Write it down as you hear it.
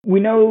We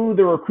know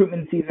the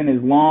recruitment season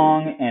is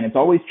long and it's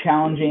always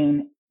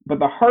challenging, but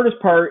the hardest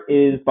part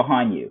is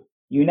behind you.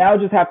 You now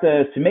just have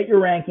to submit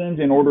your rankings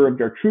in order of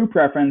your true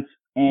preference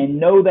and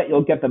know that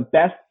you'll get the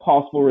best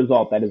possible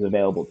result that is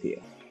available to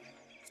you.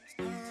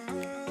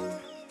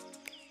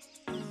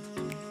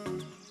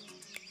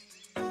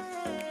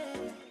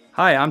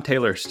 Hi, I'm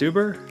Taylor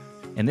Stuber.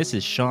 And this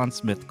is Sean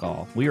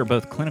Smithgall. We are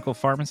both clinical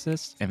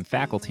pharmacists and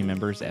faculty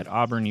members at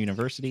Auburn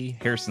University,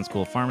 Harrison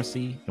School of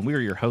Pharmacy, and we are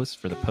your hosts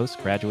for the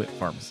Postgraduate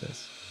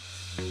Pharmacist.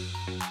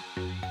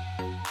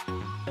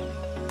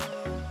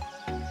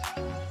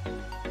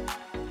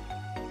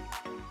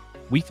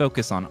 We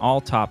focus on all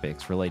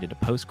topics related to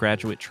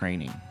postgraduate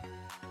training.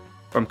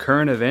 From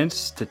current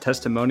events to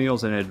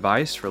testimonials and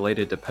advice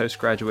related to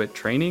postgraduate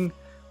training,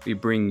 we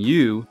bring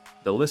you,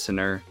 the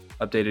listener,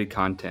 updated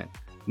content.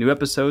 New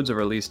episodes are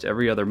released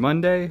every other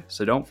Monday,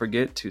 so don't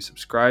forget to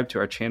subscribe to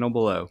our channel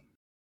below.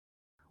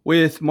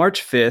 With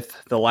March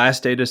 5th, the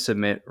last day to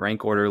submit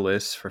rank order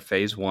lists for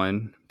Phase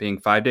 1 being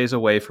 5 days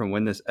away from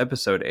when this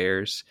episode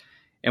airs,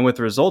 and with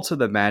the results of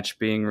the match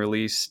being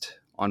released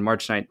on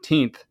March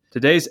 19th,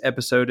 today's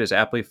episode is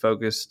aptly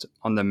focused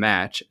on the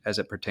match as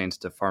it pertains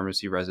to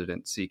pharmacy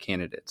residency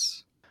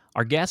candidates.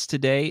 Our guest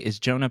today is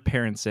Jonah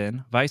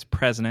Parenson, Vice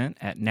President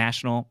at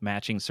National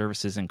Matching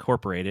Services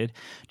Incorporated.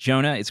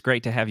 Jonah, it's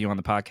great to have you on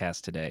the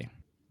podcast today.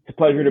 It's a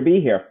pleasure to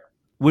be here.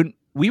 When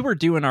we were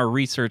doing our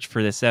research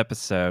for this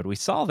episode, we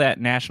saw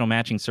that National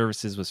Matching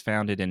Services was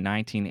founded in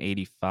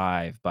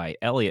 1985 by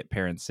Elliot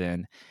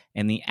Parenson,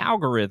 and the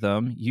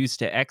algorithm used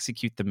to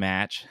execute the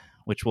match,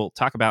 which we'll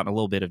talk about in a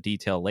little bit of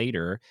detail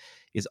later,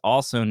 is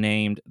also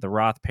named the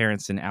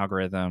Roth-Parenson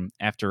algorithm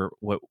after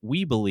what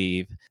we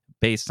believe,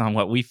 based on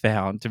what we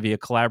found, to be a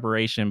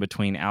collaboration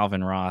between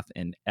Alvin Roth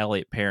and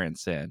Elliot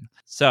Parenson.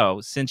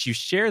 So, since you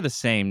share the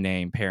same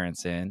name,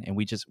 Parenson, and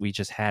we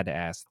just had to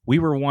ask, we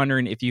were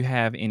wondering if you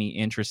have any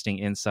interesting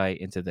insight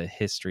into the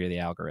history of the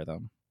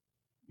algorithm.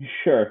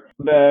 Sure.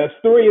 The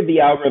story of the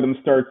algorithm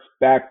starts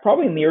back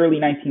probably in the early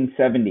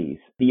 1970s.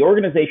 The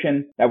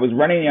organization that was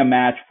running a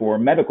match for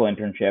medical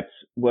internships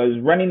was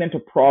running into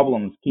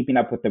problems keeping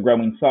up with the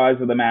growing size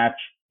of the match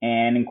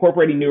and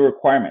incorporating new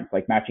requirements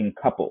like matching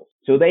couples.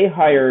 So they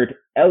hired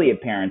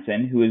Elliot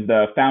Parenson, who is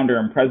the founder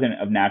and president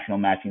of National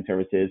Matching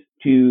Services,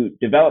 to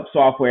develop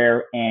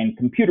software and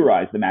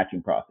computerize the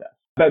matching process.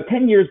 About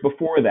 10 years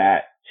before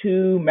that,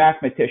 two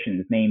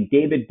mathematicians named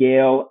David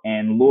Gale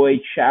and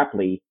Lloyd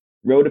Shapley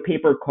wrote a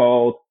paper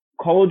called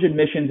College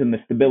Admissions and the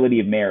Stability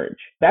of Marriage.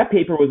 That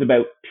paper was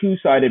about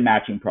two-sided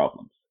matching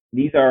problems.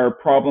 These are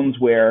problems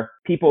where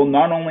people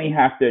not only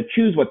have to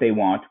choose what they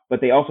want, but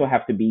they also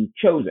have to be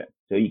chosen.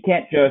 So you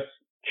can't just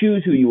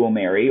choose who you will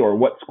marry or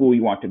what school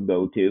you want to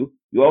go to.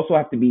 You also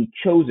have to be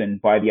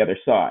chosen by the other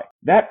side.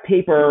 That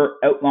paper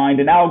outlined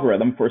an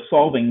algorithm for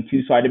solving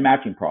two-sided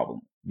matching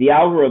problems. The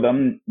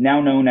algorithm,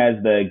 now known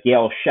as the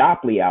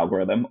Gale-Shapley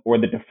algorithm or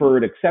the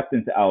deferred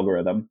acceptance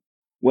algorithm,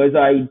 was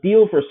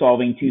ideal for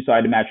solving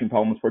two-sided matching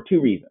problems for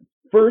two reasons.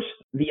 First,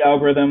 the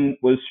algorithm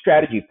was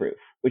strategy-proof,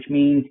 which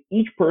means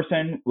each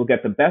person will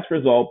get the best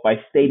result by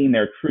stating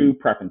their true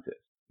preferences.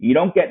 You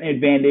don't get an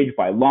advantage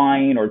by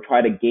lying or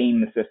try to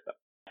game the system.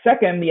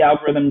 Second, the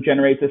algorithm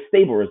generates a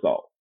stable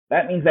result.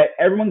 That means that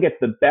everyone gets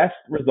the best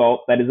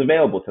result that is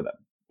available to them.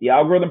 The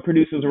algorithm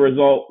produces a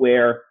result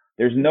where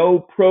there's no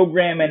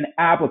program and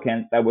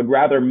applicant that would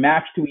rather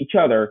match to each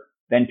other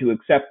than to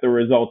accept the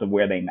result of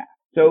where they match.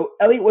 So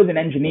Elliot was an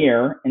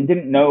engineer and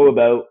didn't know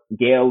about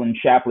Gale and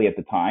Shapley at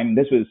the time.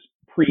 This was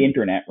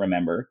pre-internet,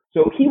 remember.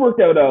 So he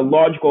worked out a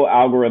logical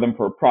algorithm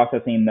for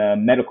processing the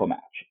medical match.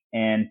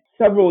 And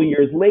several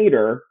years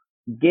later,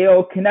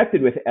 Gale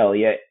connected with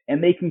Elliot,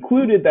 and they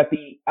concluded that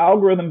the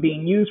algorithm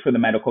being used for the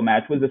medical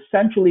match was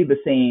essentially the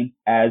same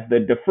as the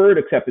deferred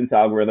acceptance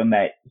algorithm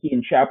that he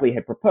and Shapley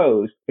had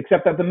proposed,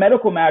 except that the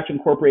medical match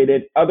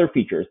incorporated other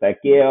features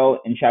that Gale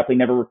and Shapley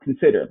never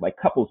considered, like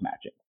couples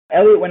matching.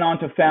 Elliot went on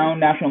to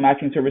found National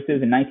Matching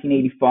Services in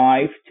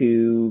 1985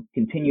 to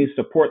continue to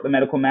support the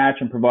medical match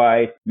and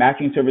provide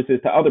matching services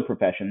to other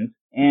professions.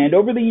 And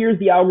over the years,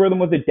 the algorithm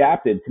was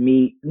adapted to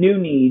meet new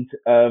needs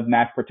of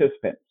match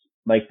participants,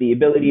 like the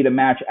ability to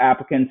match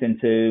applicants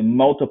into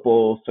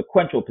multiple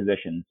sequential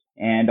positions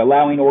and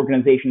allowing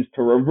organizations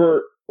to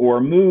revert or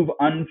move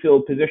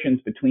unfilled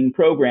positions between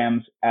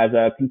programs as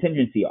a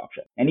contingency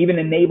option, and even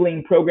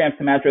enabling programs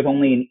to match with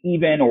only an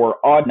even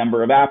or odd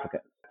number of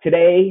applicants.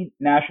 Today,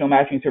 National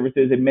Matching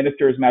Services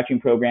administers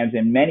matching programs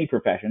in many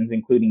professions,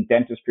 including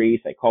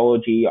dentistry,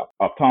 psychology,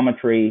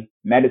 optometry,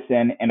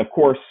 medicine, and of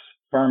course,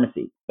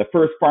 pharmacy. The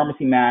first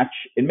pharmacy match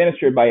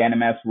administered by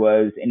NMS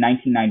was in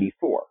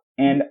 1994.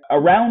 And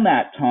around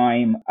that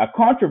time, a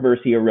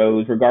controversy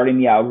arose regarding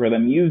the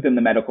algorithm used in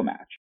the medical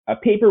match. A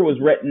paper was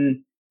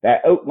written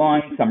that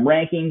outlined some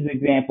rankings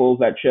examples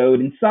that showed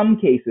in some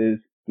cases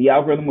the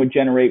algorithm would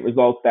generate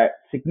results that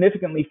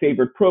significantly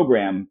favored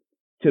programs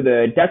to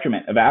the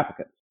detriment of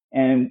applicants.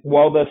 And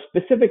while the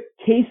specific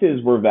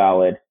cases were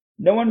valid,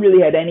 no one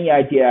really had any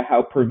idea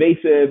how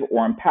pervasive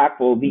or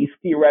impactful these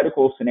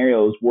theoretical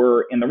scenarios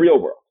were in the real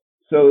world.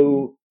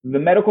 So the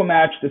medical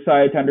match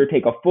decided to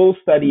undertake a full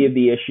study of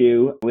the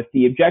issue with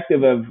the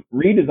objective of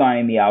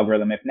redesigning the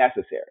algorithm if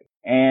necessary.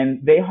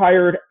 And they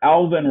hired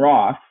Alvin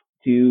Ross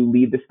to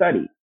lead the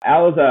study.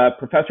 Al is a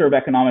professor of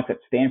economics at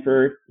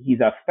Stanford. He's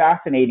a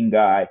fascinating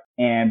guy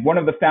and one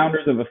of the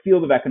founders of a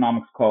field of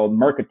economics called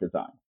market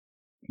design.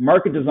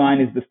 Market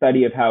design is the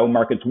study of how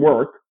markets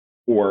work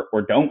or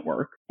don't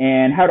work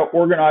and how to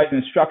organize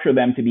and structure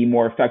them to be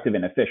more effective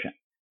and efficient.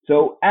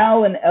 So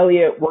Al and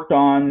Elliot worked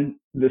on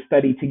the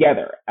study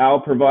together. Al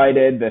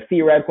provided the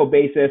theoretical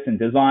basis and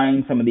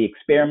designed some of the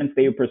experiments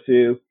they would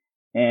pursue,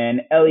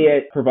 and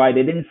Elliot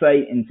provided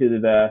insight into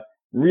the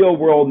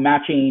real-world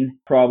matching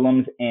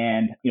problems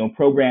and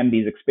programmed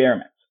these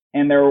experiments.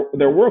 And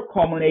their work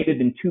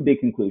culminated in two big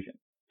conclusions.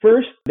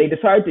 First, they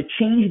decided to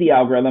change the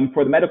algorithm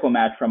for the medical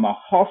match from a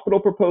hospital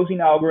proposing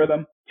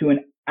algorithm to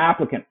an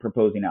applicant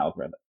proposing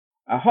algorithm.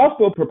 A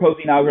hospital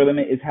proposing algorithm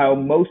is how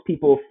most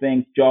people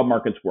think job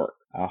markets work.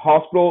 A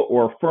hospital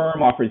or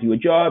firm offers you a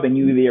job and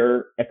you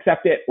either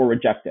accept it or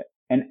reject it.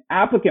 An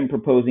applicant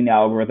proposing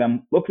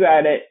algorithm looks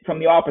at it from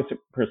the opposite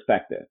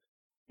perspective.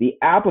 The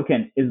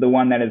applicant is the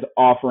one that is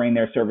offering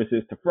their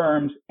services to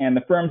firms, and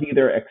the firms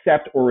either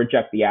accept or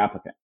reject the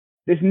applicant.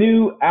 This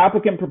new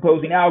applicant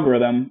proposing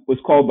algorithm was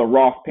called the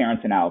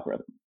Roth-Parenson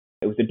algorithm.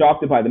 It was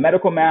adopted by the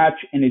medical match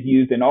and is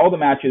used in all the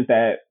matches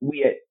that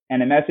we at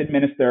NMS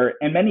administer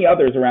and many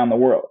others around the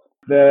world.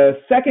 The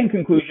second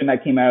conclusion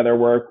that came out of their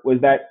work was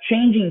that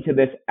changing to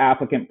this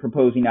applicant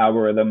proposing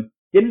algorithm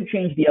didn't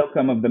change the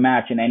outcome of the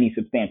match in any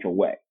substantial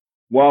way.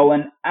 While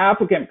an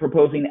applicant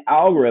proposing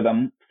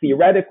algorithm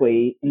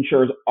theoretically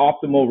ensures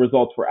optimal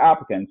results for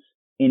applicants,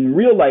 in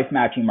real-life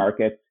matching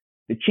markets,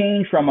 the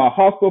change from a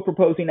hospital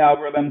proposing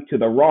algorithm to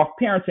the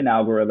Roth-Parenson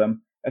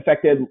algorithm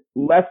affected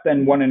less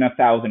than 1 in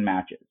 1,000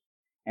 matches.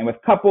 And with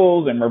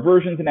couples and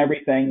reversions and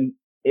everything,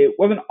 it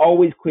wasn't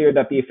always clear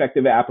that the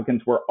effective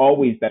applicants were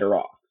always better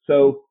off.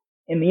 So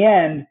in the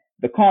end,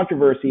 the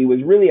controversy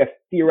was really a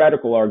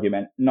theoretical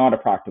argument, not a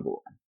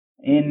practical one.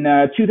 In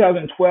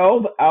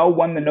 2012, Al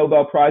won the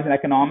Nobel Prize in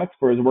Economics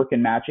for his work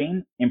in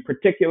matching, in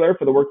particular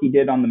for the work he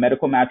did on the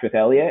medical match with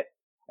Elliot,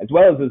 as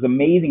well as his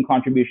amazing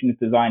contributions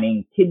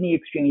designing kidney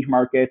exchange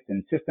markets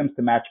and systems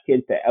to match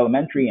kids to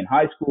elementary and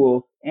high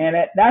schools. And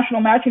at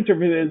National Matching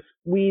Services,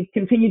 we've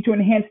continued to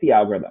enhance the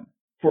algorithm.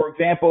 For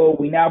example,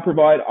 we now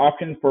provide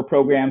options for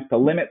programs to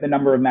limit the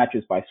number of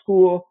matches by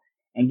school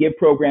and give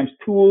programs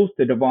tools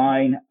to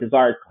define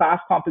desired class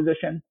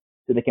composition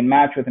so they can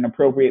match with an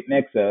appropriate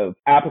mix of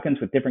applicants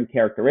with different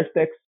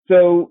characteristics.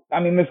 So,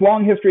 this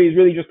long history is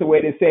really just a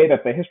way to say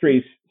that the history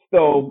is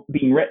still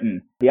being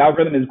written. The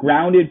algorithm is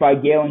grounded by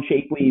Gale and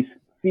Shapley's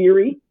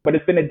theory, but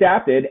it's been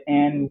adapted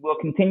and will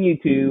continue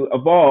to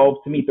evolve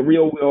to meet the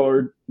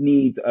real-world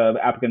needs of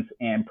applicants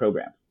and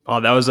programs. Oh,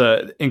 that was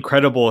an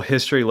incredible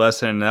history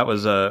lesson. That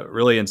was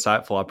really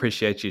insightful. I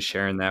appreciate you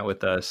sharing that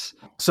with us.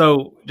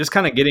 So just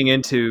kind of getting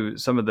into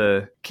some of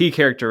the key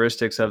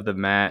characteristics of the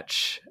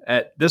match.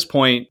 At this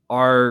point,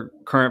 our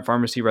current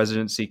pharmacy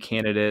residency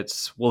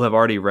candidates will have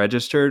already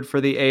registered for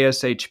the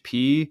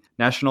ASHP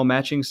National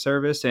Matching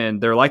Service,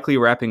 and they're likely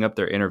wrapping up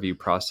their interview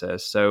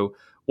process. So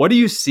what do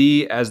you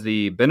see as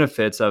the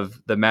benefits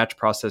of the match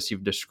process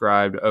you've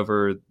described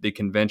over the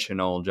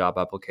conventional job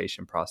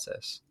application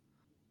process?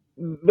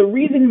 The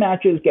reason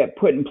matches get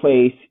put in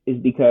place is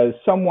because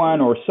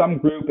someone or some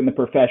group in the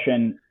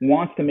profession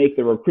wants to make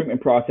the recruitment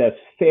process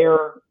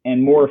fair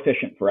and more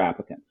efficient for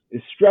applicants.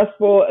 As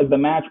stressful as the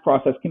match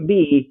process can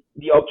be,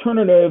 the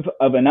alternative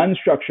of an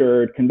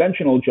unstructured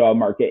conventional job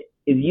market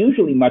is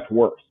usually much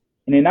worse.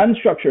 In an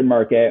unstructured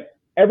market,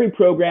 every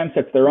program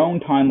sets their own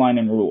timeline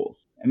and rules.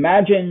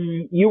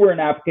 Imagine you were an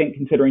applicant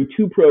considering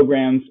two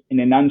programs in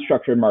an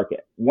unstructured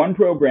market. One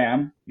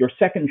program, your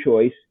second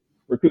choice,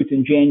 recruits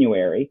in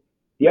January.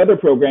 The other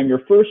program,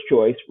 your first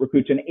choice,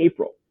 recruits in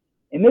April.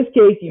 In this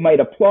case, you might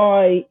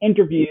apply,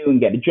 interview, and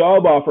get a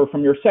job offer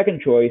from your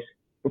second choice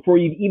before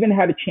you've even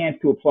had a chance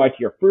to apply to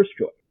your first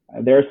choice.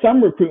 There are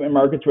some recruitment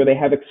markets where they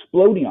have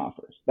exploding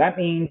offers. That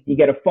means you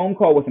get a phone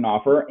call with an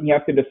offer and you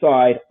have to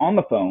decide on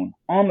the phone,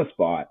 on the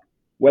spot,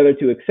 whether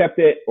to accept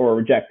it or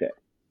reject it.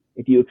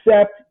 If you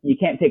accept, you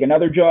can't take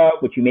another job,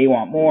 which you may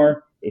want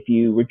more. If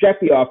you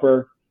reject the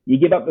offer, you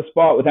give up the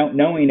spot without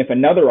knowing if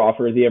another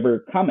offer is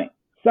ever coming.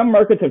 Some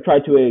markets have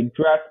tried to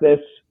address this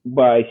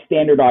by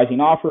standardizing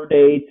offer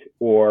dates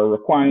or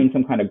requiring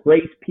some kind of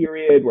grace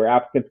period where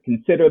applicants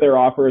consider their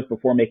offers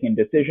before making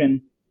a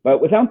decision. But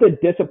without the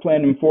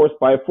discipline enforced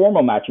by a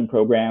formal matching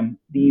program,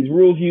 these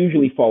rules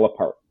usually fall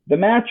apart. The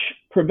match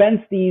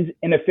prevents these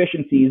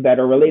inefficiencies that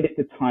are related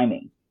to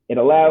timing. It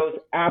allows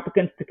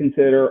applicants to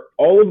consider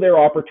all of their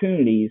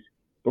opportunities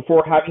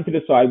before having to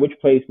decide which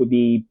place would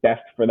be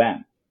best for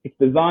them. It's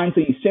designed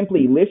so you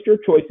simply list your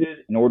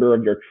choices in order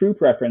of your true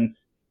preference,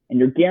 and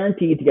you're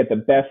guaranteed to get the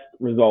best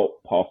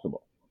result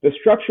possible. The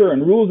structure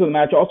and rules of the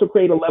match also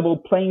create a level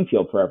playing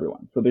field for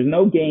everyone. So there's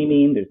no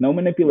gaming, there's no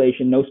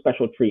manipulation, no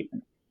special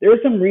treatment. There is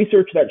some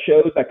research that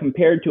shows that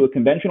compared to a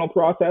conventional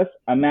process,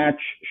 a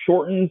match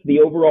shortens the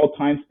overall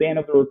time span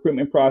of the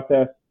recruitment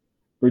process,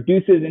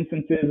 reduces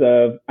instances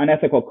of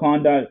unethical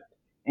conduct,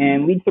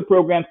 and leads to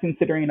programs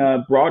considering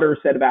a broader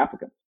set of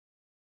applicants.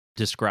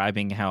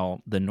 Describing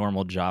how the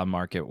normal job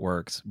market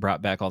works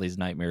brought back all these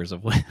nightmares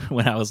of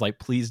when I was like,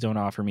 please don't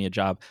offer me a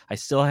job. I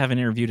still haven't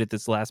interviewed at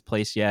this last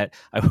place yet.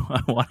 I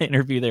want to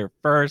interview there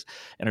first.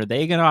 And are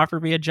they going to offer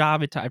me a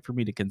job in time for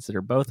me to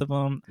consider both of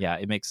them? Yeah,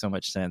 it makes so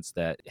much sense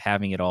that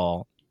having it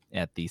all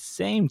at the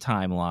same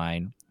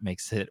timeline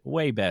makes it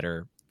way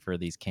better for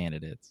these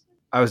candidates.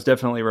 I was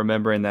definitely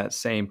remembering that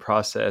same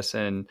process,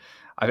 and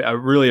I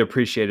really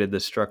appreciated the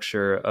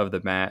structure of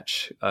the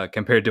match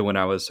compared to when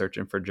I was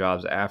searching for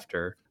jobs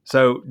after.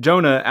 So,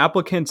 Jonah,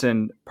 applicants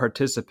and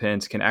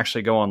participants can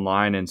actually go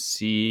online and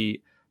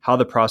see how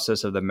the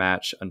process of the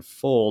match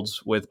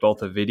unfolds with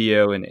both a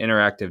video and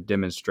interactive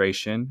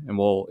demonstration, and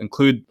we'll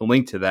include the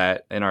link to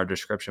that in our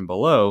description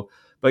below.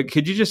 But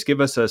could you just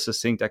give us a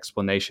succinct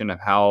explanation of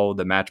how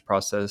the match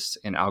process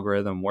and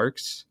algorithm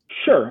works?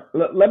 Sure.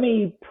 Let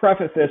me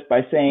preface this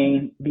by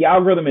saying the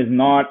algorithm is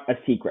not a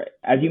secret.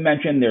 As you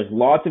mentioned, there's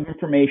lots of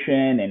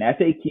information and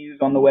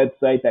FAQs on the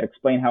website that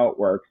explain how it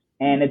works.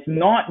 And it's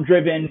not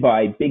driven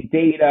by big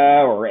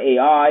data or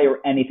AI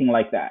or anything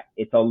like that.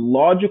 It's a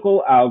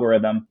logical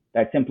algorithm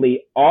that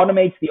simply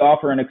automates the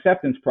offer and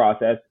acceptance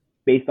process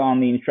based on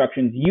the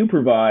instructions you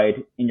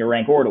provide in your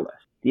rank order list.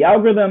 The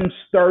algorithm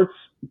starts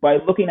by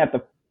looking at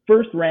the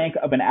first rank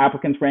of an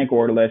applicant's rank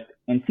order list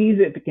and sees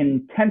if it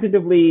can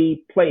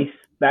tentatively place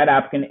that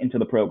applicant into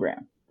the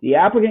program. The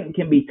applicant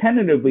can be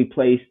tentatively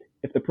placed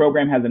if the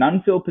program has an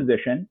unfilled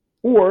position,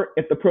 or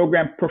if the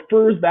program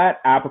prefers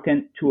that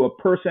applicant to a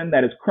person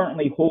that is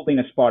currently holding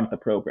a spot at the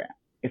program.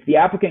 If the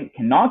applicant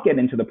cannot get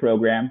into the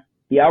program,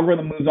 the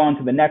algorithm moves on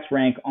to the next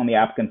rank on the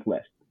applicant's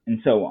list, and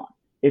so on.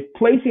 If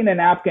placing an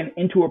applicant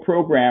into a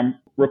program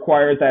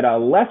requires that a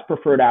less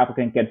preferred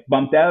applicant gets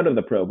bumped out of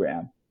the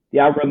program, the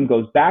algorithm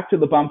goes back to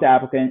the bumped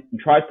applicant and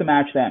tries to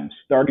match them,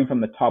 starting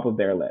from the top of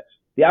their list.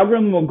 The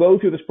algorithm will go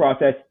through this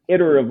process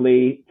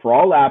iteratively for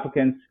all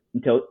applicants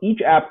until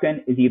each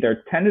applicant is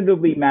either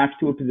tentatively matched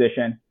to a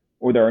position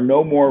or there are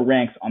no more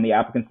ranks on the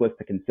applicant's list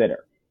to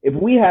consider. If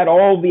we had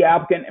all the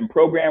applicant and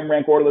program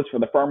rank order lists for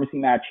the pharmacy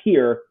match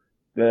here,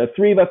 the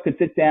three of us could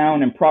sit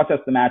down and process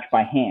the match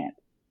by hand.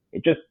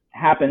 It just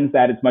happens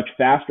that it's much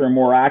faster and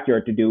more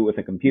accurate to do it with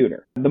a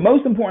computer. The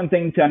most important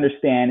thing to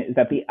understand is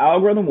that the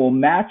algorithm will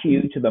match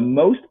you to the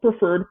most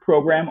preferred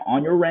program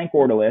on your rank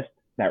order list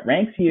that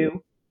ranks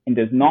you and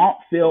does not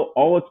fill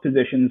all its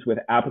positions with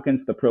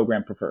applicants the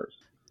program prefers.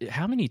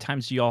 How many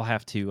times do you all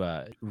have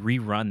to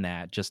rerun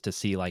that just to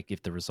see like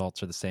if the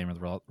results are the same or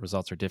the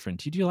results are different?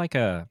 Do you do like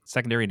a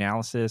secondary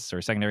analysis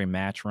or secondary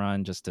match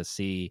run just to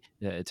see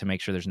to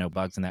make sure there's no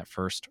bugs in that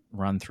first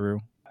run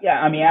through?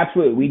 Yeah, I mean,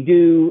 absolutely. We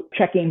do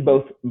checking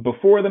both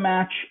before the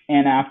match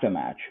and after the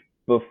match.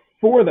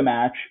 Before the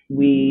match,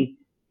 we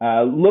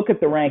look at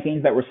the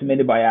rankings that were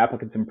submitted by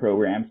applicants and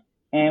programs,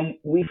 and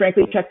we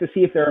frankly check to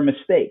see if there are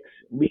mistakes.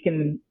 We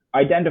can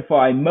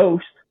identify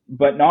most,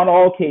 but not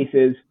all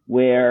cases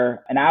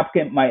where an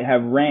applicant might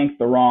have ranked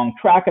the wrong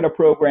track at a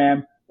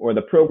program, or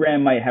the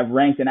program might have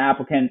ranked an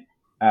applicant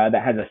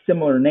that has a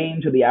similar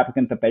name to the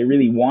applicant that they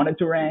really wanted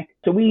to rank.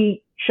 So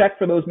we check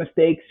for those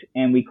mistakes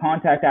and we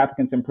contact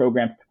applicants and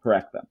programs to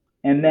correct them.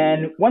 And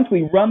then once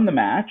we run the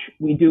match,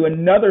 we do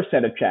another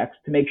set of checks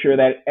to make sure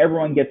that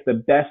everyone gets the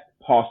best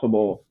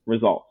possible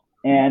result.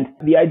 And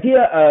the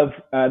idea of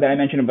that I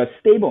mentioned of a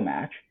stable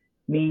match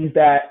means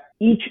that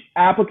each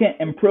applicant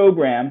and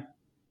program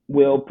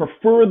will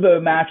prefer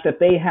the match that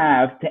they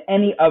have to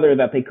any other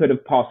that they could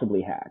have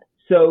possibly had.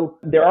 So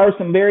there are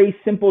some very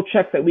simple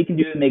checks that we can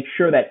do to make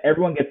sure that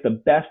everyone gets the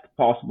best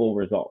possible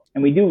result.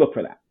 And we do look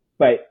for that.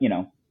 But,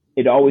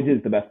 it always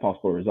is the best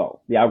possible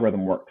result. The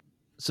algorithm works.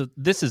 So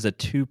this is a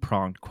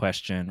two-pronged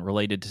question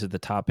related to the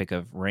topic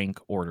of rank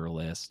order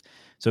list.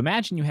 So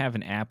imagine you have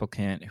an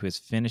applicant who has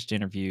finished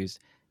interviews,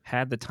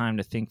 had the time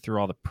to think through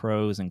all the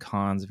pros and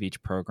cons of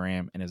each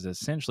program, and has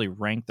essentially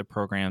ranked the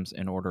programs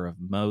in order of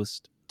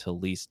most to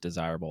least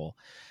desirable.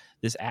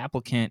 This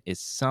applicant is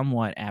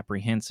somewhat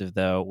apprehensive,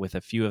 though, with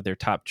a few of their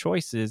top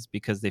choices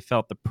because they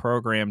felt the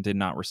program did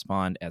not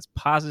respond as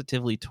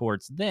positively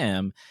towards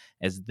them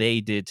as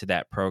they did to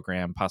that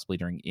program, possibly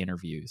during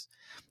interviews.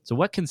 So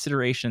what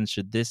considerations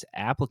should this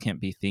applicant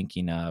be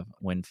thinking of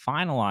when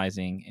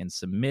finalizing and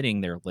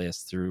submitting their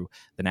list through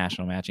the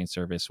National Matching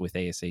Service with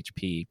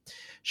ASHP?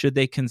 Should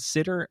they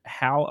consider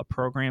how a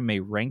program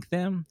may rank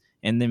them?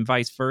 And then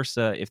vice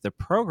versa, if the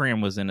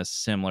program was in a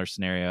similar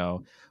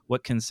scenario,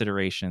 what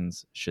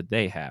considerations should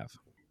they have?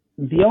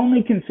 The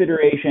only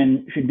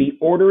consideration should be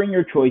ordering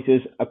your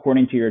choices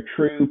according to your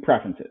true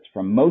preferences,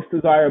 from most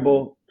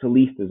desirable to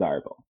least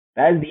desirable.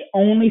 That is the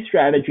only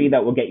strategy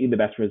that will get you the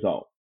best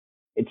result.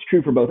 It's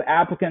true for both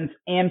applicants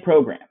and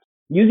programs.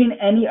 Using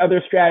any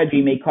other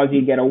strategy may cause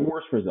you to get a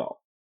worse result.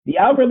 The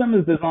algorithm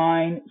is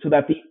designed so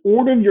that the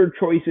order of your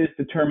choices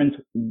determines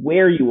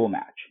where you will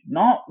match,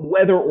 not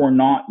whether or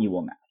not you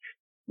will match.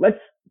 Let's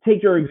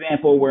take your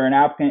example where an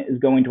applicant is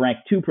going to rank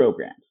two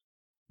programs.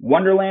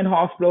 Wonderland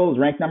Hospital is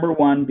ranked number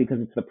 1 because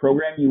it's the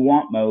program you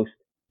want most.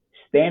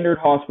 Standard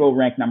Hospital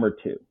ranked number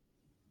 2.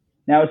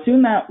 Now,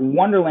 assume that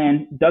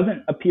Wonderland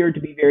doesn't appear to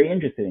be very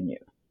interested in you.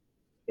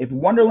 If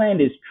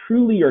Wonderland is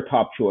truly your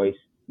top choice,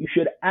 you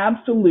should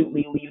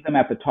absolutely leave them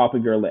at the top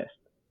of your list.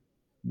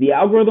 The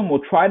algorithm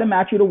will try to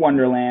match you to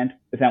Wonderland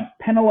without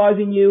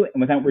penalizing you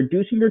and without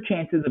reducing your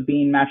chances of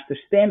being matched to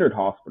Standard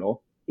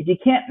Hospital if you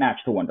can't match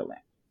to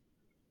Wonderland.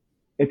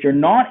 If you're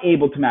not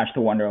able to match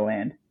to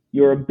Wonderland,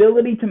 your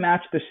ability to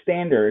match to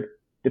Standard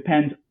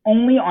depends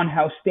only on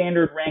how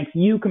Standard ranks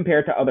you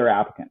compared to other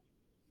applicants.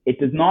 It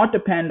does not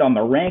depend on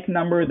the rank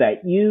number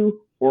that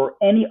you or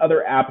any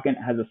other applicant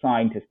has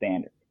assigned to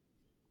Standard.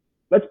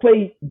 Let's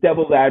play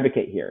devil's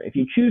advocate here. If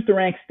you choose to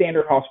rank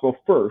Standard Hospital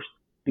first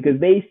because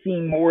they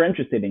seem more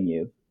interested in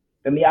you,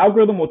 then the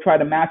algorithm will try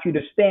to match you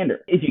to Standard.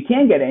 If you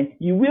can get in,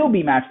 you will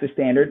be matched to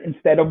Standard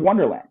instead of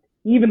Wonderland,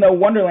 even though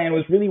Wonderland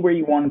was really where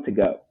you wanted to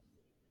go.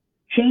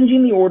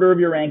 Changing the order of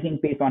your ranking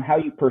based on how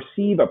you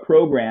perceive a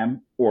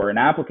program or an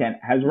applicant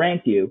has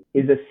ranked you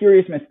is a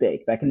serious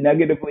mistake that can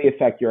negatively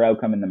affect your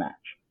outcome in the match.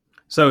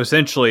 So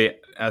essentially,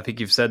 I think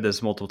you've said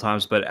this multiple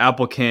times, but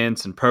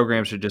applicants and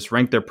programs should just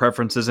rank their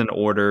preferences in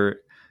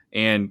order.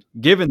 And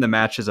given the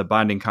match is a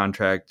binding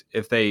contract,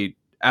 if they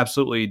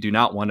absolutely do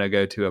not want to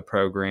go to a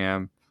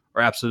program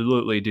or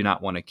absolutely do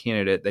not want a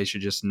candidate, they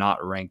should just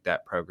not rank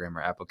that program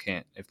or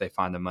applicant if they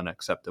find them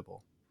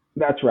unacceptable.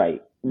 That's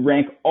right.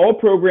 Rank all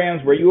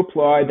programs where you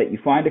apply that you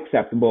find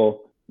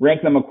acceptable.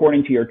 Rank them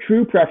according to your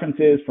true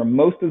preferences from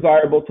most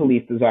desirable to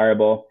least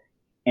desirable.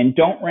 And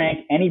don't rank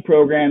any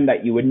program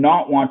that you would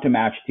not want to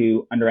match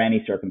to under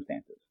any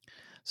circumstances.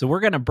 So we're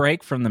going to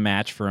break from the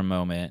match for a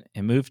moment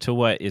and move to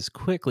what is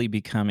quickly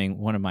becoming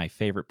one of my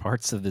favorite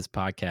parts of this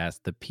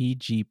podcast, the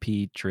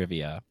PGP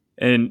trivia.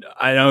 And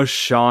I know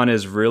Sean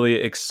is really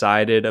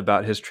excited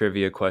about his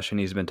trivia question.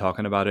 He's been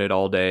talking about it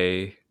all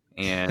day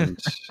and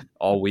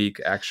all week,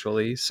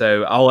 actually.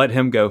 So I'll let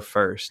him go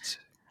first.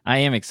 I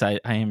am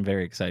excited. I am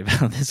very excited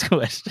about this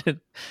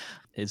question,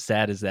 as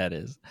sad as that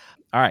is.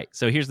 All right,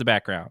 so here's the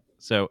background.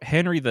 So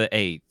Henry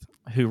VIII,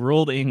 who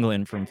ruled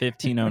England from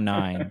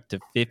 1509 to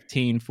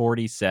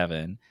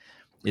 1547,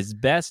 is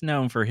best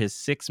known for his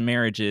 6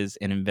 marriages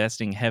and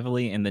investing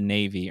heavily in the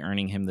Navy,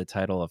 earning him the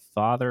title of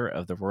Father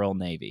of the Royal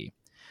Navy.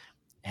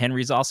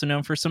 Henry's also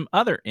known for some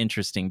other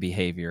interesting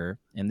behavior,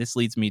 and this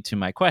leads me to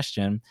my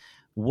question.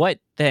 What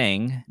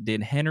thing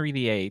did Henry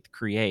VIII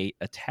create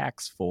a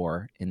tax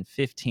for in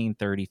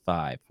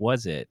 1535?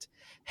 Was it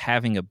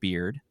having a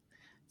beard,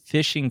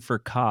 fishing for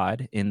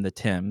cod in the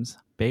Thames,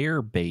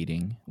 bear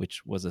baiting,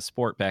 which was a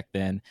sport back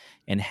then,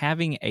 and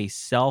having a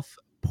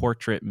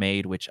self-portrait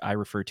made, which I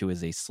refer to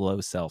as a slow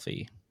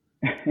selfie?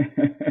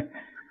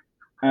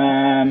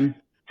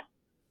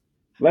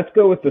 Let's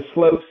go with the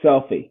slow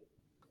selfie.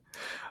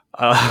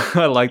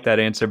 I like that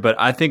answer, but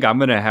I think I'm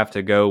going to have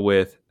to go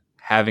with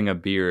having a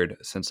beard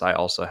since I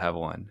also have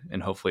one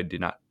and hopefully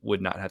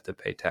would not have to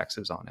pay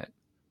taxes on it.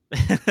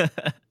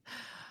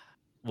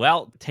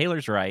 Well,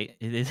 Taylor's right.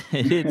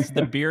 It's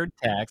the beard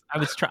tax.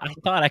 I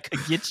thought I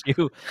could get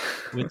you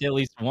with at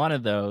least one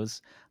of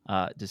those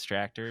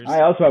distractors.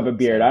 I also have a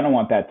beard. I don't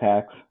want that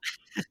tax.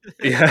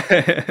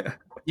 Yeah.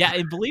 Yeah,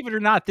 and believe it or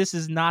not, this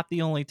is not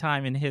the only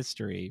time in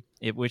history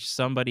in which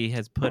somebody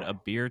has put a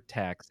beard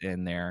tax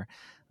in there.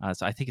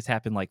 So I think it's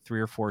happened like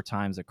 3 or 4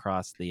 times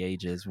across the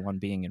ages, one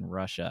being in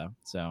Russia.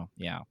 So,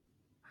 yeah.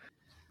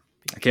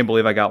 I can't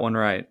believe I got one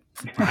right.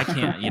 I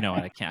can't,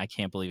 I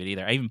can't believe it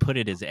either. I even put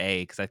it as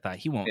A because I thought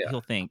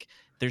he'll think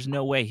there's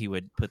no way he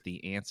would put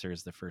the answer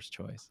as the first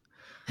choice.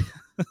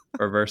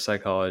 Reverse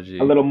psychology.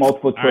 A little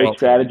multiple choice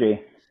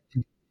strategy.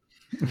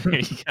 There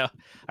you go. All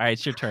right,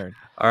 it's your turn.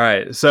 All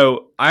right.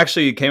 So I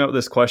actually came up with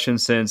this question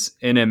since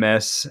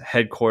NMS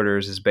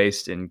headquarters is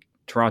based in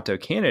Toronto,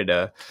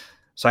 Canada.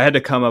 So I had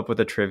to come up with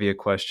a trivia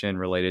question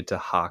related to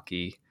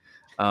hockey.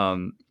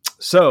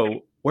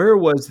 So where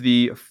was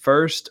the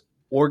first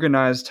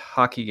organized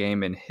hockey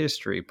game in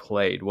history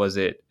played? Was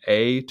it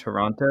A,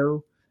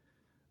 Toronto,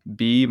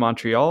 B,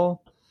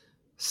 Montreal,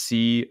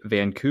 C,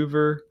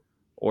 Vancouver,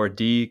 or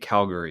D,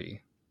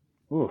 Calgary?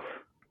 Oof.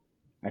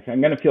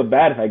 I'm going to feel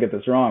bad if I get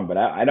this wrong, but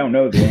I don't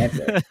know the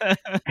answer.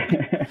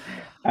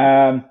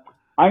 I'm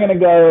going to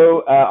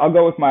go, I'll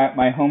go with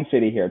my home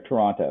city here,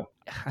 Toronto.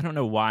 I don't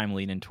know why I'm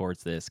leaning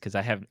towards this because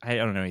I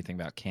don't know anything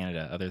about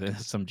Canada other than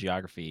some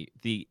geography.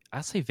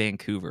 I'll say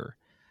Vancouver.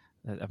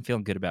 I'm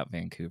feeling good about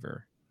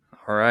Vancouver.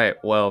 All right.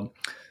 Well,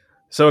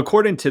 so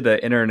according to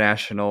the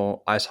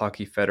International Ice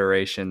Hockey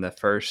Federation, the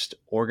first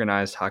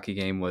organized hockey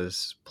game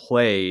was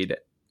played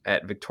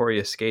at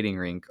Victoria Skating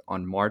Rink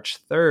on March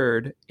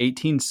 3rd,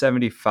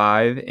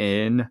 1875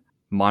 in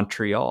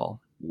Montreal.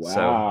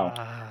 Wow.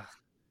 So,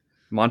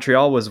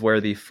 Montreal was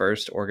where the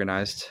first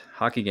organized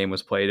hockey game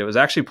was played. It was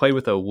actually played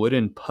with a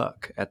wooden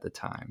puck at the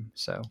time.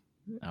 So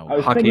I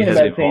was thinking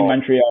about saying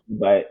Montreal,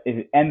 but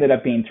it ended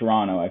up being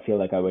Toronto. I feel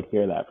like I would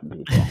hear that from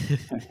people.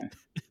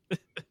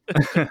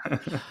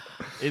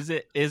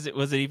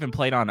 Was it even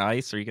played on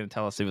ice? Or are you going to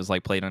tell us it was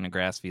like played on a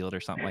grass field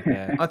or something like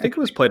that? I think it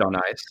was played on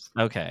ice.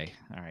 Okay.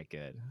 All right,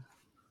 good.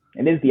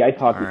 It is the Ice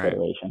Hockey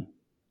Federation.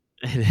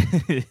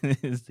 It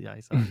is the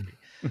Ice Hockey.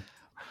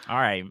 All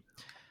right.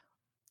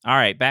 All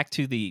right, back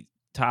to the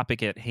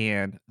topic at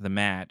hand, the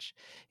match.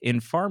 In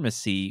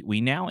pharmacy,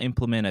 we now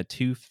implement a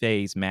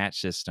 2-phase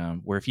match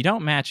system where if you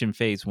don't match in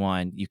phase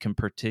 1, you can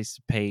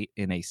participate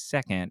in a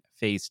second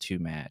phase 2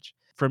 match.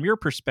 From your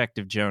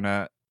perspective,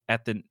 Jonah,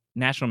 at the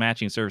National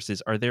Matching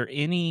Services, are there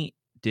any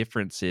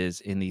differences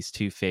in these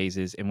 2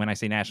 phases? And when I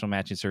say National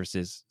Matching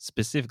Services,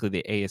 specifically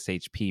the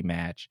ASHP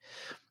match,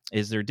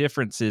 is there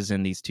differences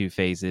in these 2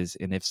 phases?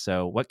 And if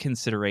so, what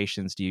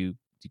considerations do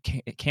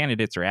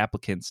candidates or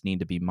applicants need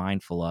to be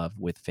mindful of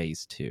with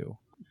phase 2?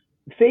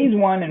 Phase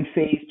 1 and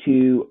phase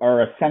 2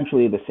 are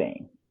essentially the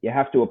same. You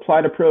have to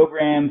apply to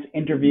programs,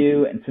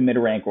 interview, and submit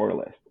a rank order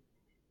list.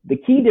 The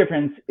key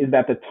difference is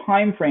that the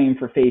time frame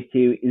for phase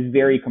 2 is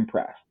very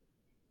compressed.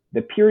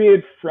 The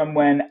period from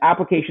when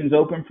applications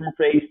open from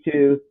phase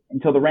 2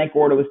 until the rank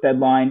order list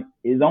deadline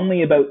is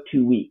only about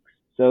 2 weeks.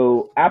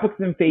 So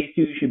applicants in phase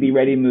 2 should be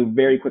ready to move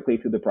very quickly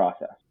through the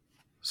process.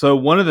 So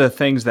one of the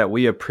things that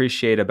we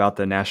appreciate about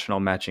the National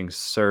Matching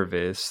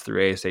Service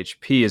through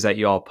ASHP is that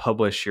you all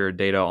publish your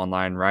data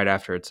online right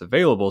after it's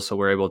available. So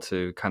we're able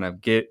to kind of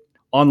get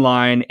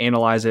online,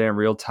 analyze it in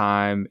real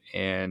time,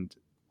 and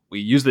we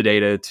use the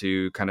data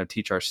to kind of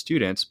teach our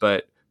students.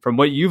 But from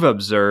what you've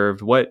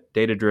observed, what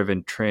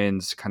data-driven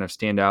trends kind of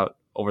stand out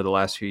over the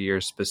last few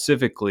years,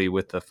 specifically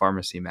with the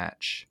pharmacy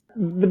match?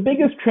 The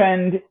biggest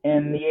trend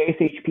in the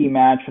ASHP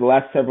match for the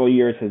last several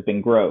years has been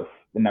growth.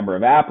 The number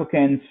of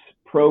applicants,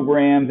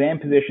 programs, and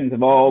positions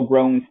have all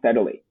grown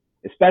steadily,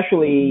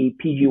 especially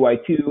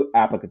PGY2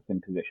 applicants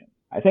and positions.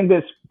 I think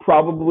this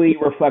probably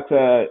reflects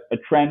a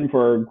trend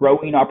for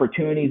growing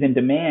opportunities and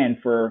demand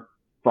for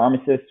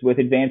pharmacists with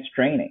advanced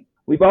training.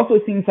 We've also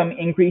seen some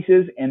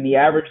increases in the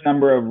average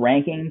number of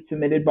rankings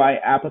submitted by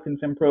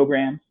applicants and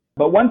programs.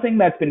 But one thing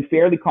that's been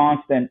fairly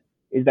constant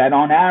is that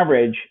on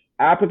average,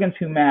 applicants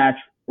who match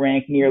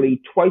rank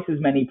nearly twice as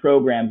many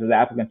programs as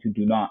applicants who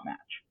do not match.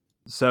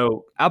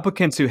 So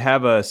applicants who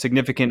have a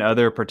significant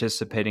other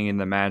participating in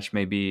the match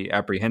may be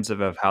apprehensive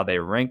of how they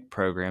rank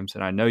programs.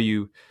 And I know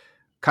you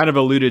kind of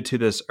alluded to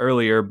this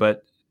earlier,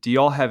 but do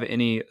y'all have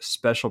any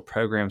special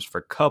programs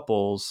for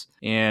couples?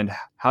 And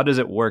how does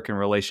it work in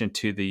relation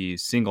to the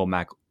single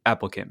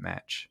applicant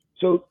match?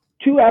 So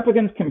 2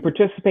 applicants can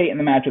participate in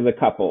the match as a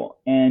couple.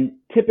 And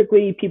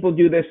typically people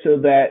do this so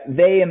that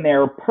they and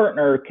their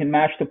partner can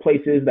match to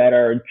places that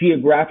are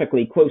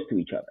geographically close to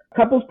each other.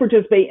 Couples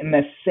participate in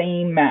the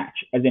same match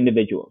as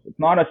individuals. It's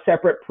not a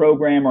separate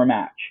program or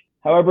match.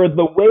 However,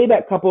 the way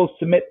that couples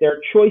submit their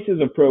choices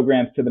of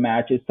programs to the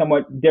match is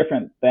somewhat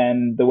different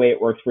than the way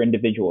it works for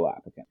individual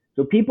applicants.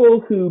 So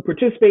people who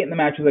participate in the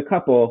match as a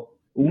couple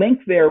link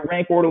their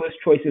rank order list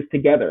choices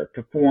together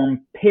to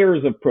form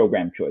pairs of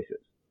program choices.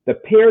 The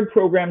paired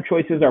program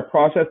choices are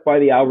processed by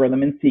the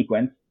algorithm in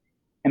sequence,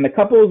 and the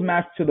couple is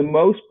matched to the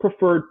most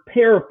preferred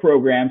pair of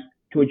programs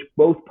to which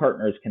both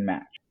partners can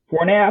match.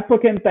 For an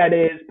applicant that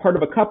is part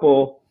of a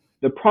couple,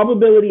 the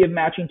probability of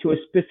matching to a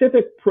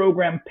specific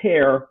program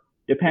pair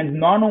depends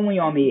not only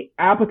on the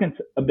applicant's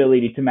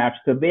ability to match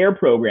to their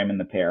program in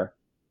the pair,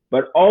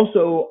 but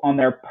also on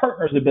their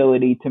partner's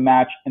ability to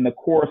match in the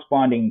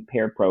corresponding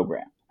paired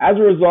program. As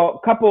a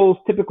result, couples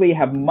typically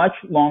have much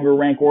longer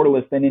rank order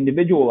lists than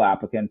individual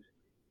applicants,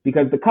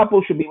 because the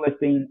couple should be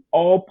listing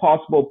all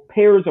possible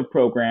pairs of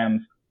programs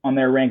on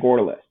their rank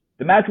order list.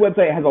 The Match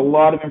website has a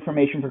lot of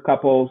information for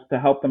couples to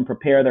help them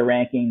prepare their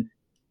rankings,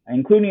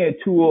 including a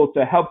tool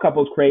to help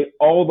couples create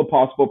all the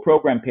possible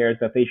program pairs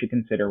that they should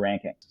consider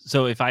ranking.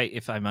 So if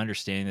I'm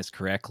understanding this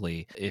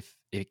correctly, if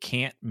it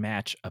can't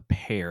match a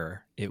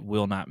pair, it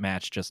will not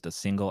match just a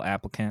single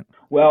applicant?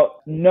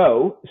 Well,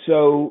 no.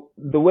 So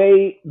the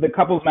way the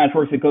couples match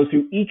works, it goes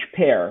through each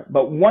pair,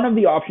 but one of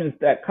the options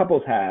that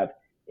couples have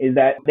is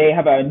that they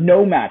have a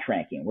no match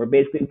ranking, where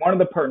basically one of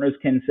the partners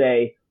can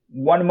say,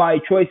 one of my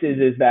choices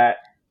is that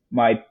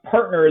my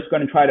partner is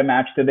going to try to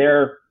match to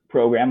their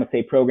program, let's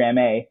say program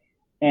A,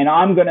 and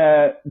I'm going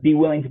to be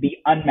willing to be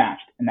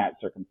unmatched in that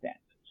circumstance.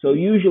 So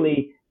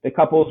usually the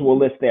couples will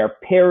list their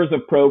pairs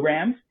of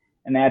programs,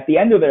 and at the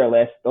end of their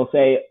list, they'll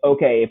say,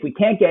 okay, if we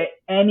can't get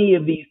any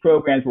of these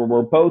programs where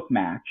we're both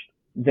matched,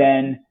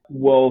 then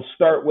we'll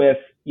start with,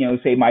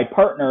 say my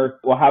partner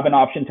will have an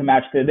option to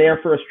match to their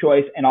first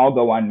choice and I'll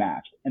go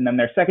unmatched. And then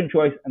their second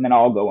choice and then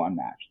I'll go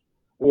unmatched.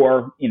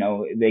 Or,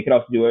 they could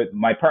also do it.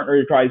 My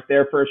partner tries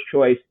their first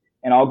choice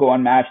and I'll go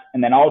unmatched,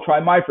 and then I'll try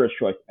my first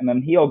choice and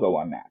then he'll go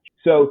unmatched.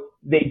 So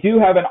they do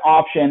have an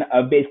option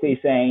of basically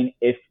saying,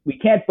 if we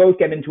can't both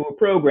get into a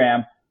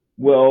program,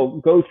 we'll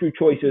go through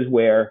choices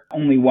where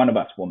only one of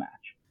us will match.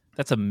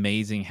 That's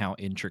amazing how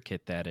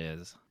intricate that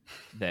is,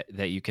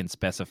 that you can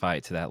specify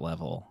it to that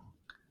level.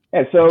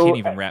 Yeah, so I can't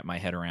even wrap my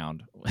head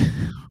around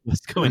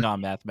what's going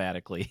on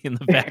mathematically in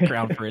the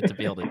background for it to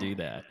be able to do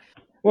that.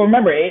 Well,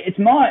 remember, it's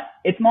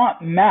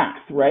not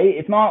math, right?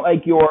 It's not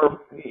like your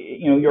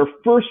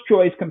first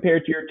choice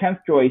compared to your 10th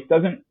choice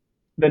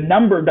the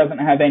number doesn't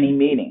have any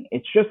meaning.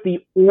 It's just the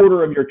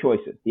order of your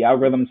choices. The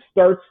algorithm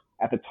starts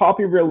at the top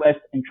of your list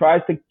and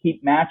tries to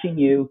keep matching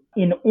you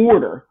in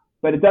order,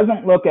 but it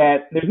doesn't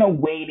there's no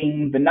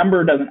weighting. The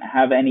number doesn't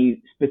have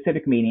any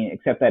specific meaning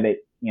except that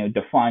it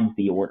defines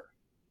the order.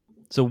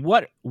 So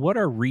what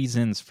are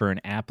reasons for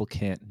an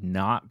applicant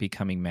not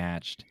becoming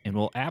matched? And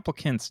will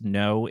applicants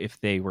know if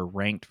they were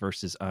ranked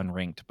versus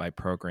unranked by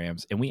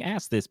programs? And we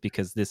ask this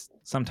because this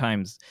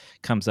sometimes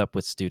comes up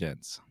with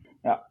students.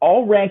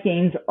 All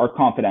rankings are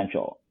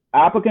confidential.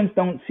 Applicants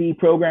don't see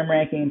program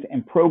rankings,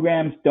 and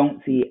programs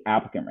don't see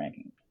applicant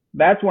rankings.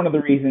 That's one of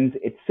the reasons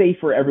it's safe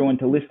for everyone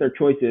to list their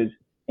choices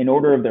in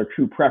order of their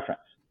true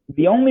preference.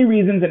 The only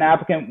reasons an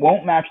applicant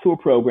won't match to a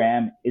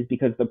program is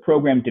because the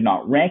program did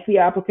not rank the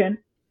applicant,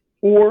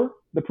 or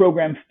the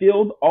program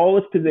filled all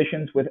its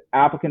positions with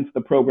applicants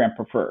the program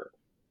preferred.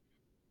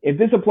 If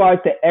this applies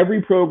to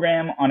every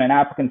program on an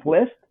applicant's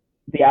list,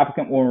 the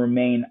applicant will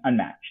remain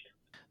unmatched.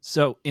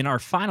 So in our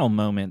final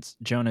moments,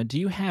 Jonah, do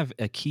you have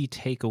a key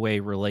takeaway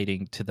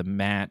relating to the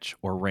match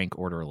or rank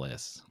order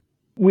lists?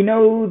 We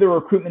know the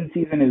recruitment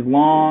season is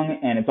long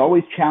and it's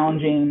always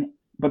challenging,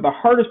 but the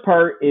hardest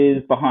part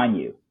is behind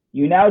you.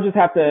 You now just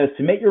have to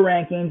submit your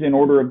rankings in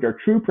order of your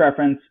true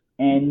preference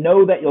and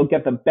know that you'll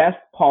get the best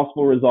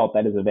possible result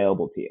that is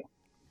available to you.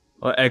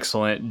 Well,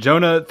 excellent.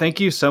 Jonah, thank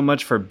you so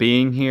much for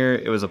being here.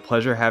 It was a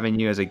pleasure having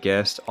you as a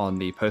guest on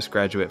the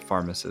Postgraduate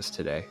Pharmacist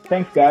today.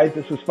 Thanks, guys.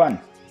 This was fun.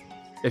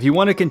 If you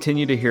want to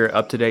continue to hear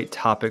up-to-date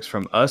topics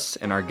from us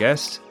and our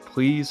guests,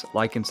 please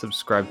like and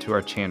subscribe to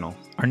our channel.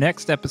 Our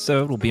next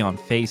episode will be on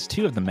phase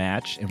 2 of the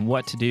match and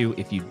what to do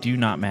if you do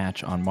not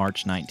match on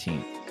March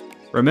 19th.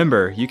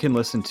 Remember, you can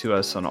listen to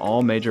us on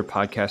all major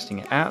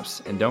podcasting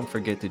apps, and don't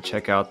forget to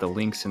check out the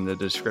links in the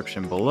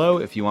description below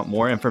if you want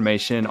more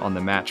information on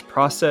the match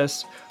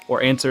process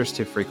or answers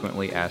to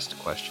frequently asked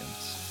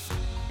questions.